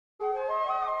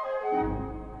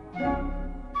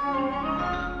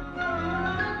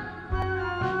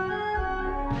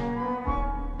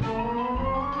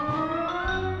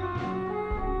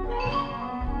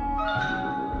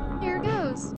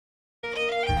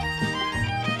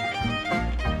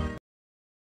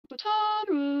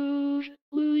Rouge,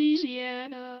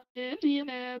 Louisiana,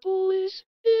 Indianapolis,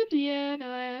 Indiana,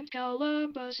 and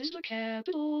Columbus is the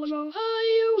capital of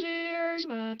Ohio. There's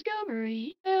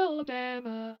Montgomery,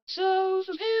 Alabama, south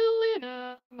of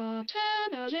Helena,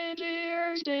 Montana. Then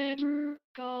there's Denver,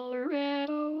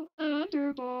 Colorado,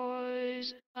 under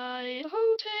Boise. Idaho,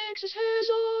 Texas has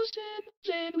Austin.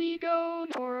 Then we go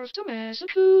north to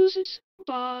Massachusetts,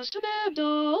 Boston and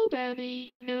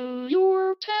Albany, New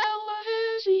York,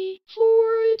 Tallahassee,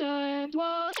 Florida and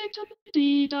Washington,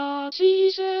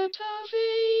 D.C. Santa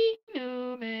Fe,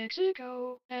 New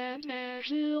Mexico and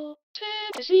Nashville,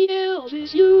 Tennessee.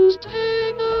 Elvis used to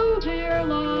hang out there a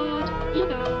lot, you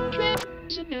know.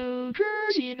 Trenton, New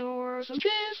Jersey, north of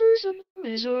Jefferson,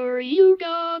 Missouri, you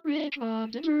got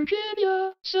Richmond and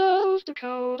Virginia. South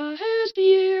Dakota has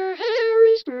Pierre,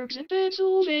 Harrisburg's in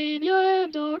Pennsylvania,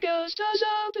 and Augusta's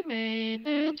up in Maine.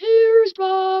 And here's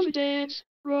Providence,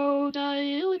 Rhode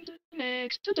Island,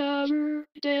 next to Dover,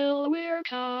 Delaware,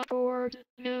 Concord,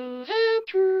 New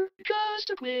Hampshire, just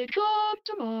a quick hop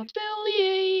to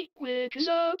Montpelier, which is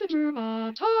up in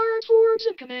Vermont, Hartford's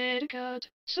in Connecticut,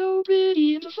 so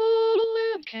pretty in the fall.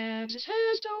 And Kansas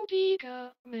has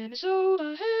Topeka,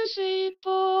 Minnesota has St.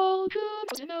 Paul,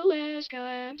 Coon's in Alaska,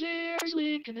 and there's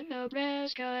Lincoln in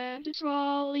Nebraska, and it's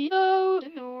Raleigh out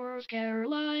in North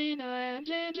Carolina, and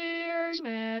then there's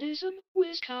Madison,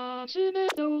 Wisconsin,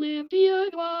 and Olympia in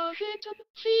Washington,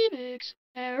 Phoenix,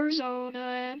 Arizona,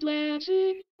 and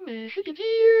Lansing, Michigan.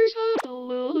 Here's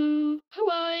Honolulu,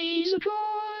 Hawaii's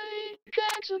Akoy,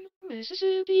 Jackson,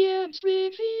 Mississippi, and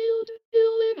Springfield,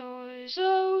 Illinois,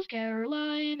 South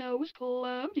Carolina with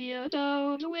Columbia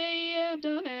down the way, and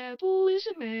Annapolis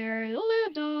in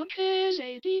Maryland on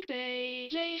Chesapeake Bay.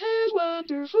 They have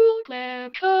wonderful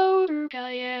clam chowder.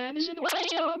 Cayenne is in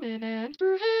Wyoming, and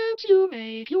perhaps you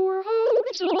make your home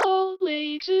in Salt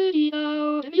Lake City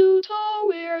out in Utah,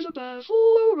 where the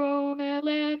buffalo roam.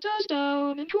 Atlanta's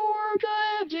down in Georgia,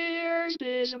 and there's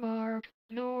Bismarck,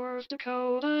 North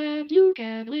Dakota, and you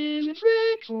can live in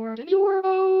Frankfort in your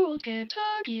old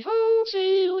Kentucky home.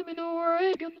 Salem in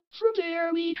Oregon, from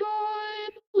there we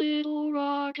join Little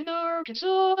Rock in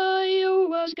Arkansas.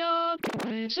 Iowa's got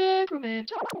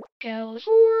Sacramento,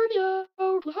 California,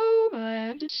 Oklahoma,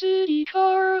 and its city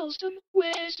Charleston,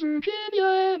 West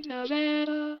Virginia, and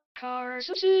Nevada,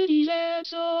 Carson City.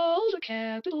 That's all the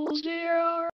capitals there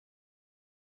are.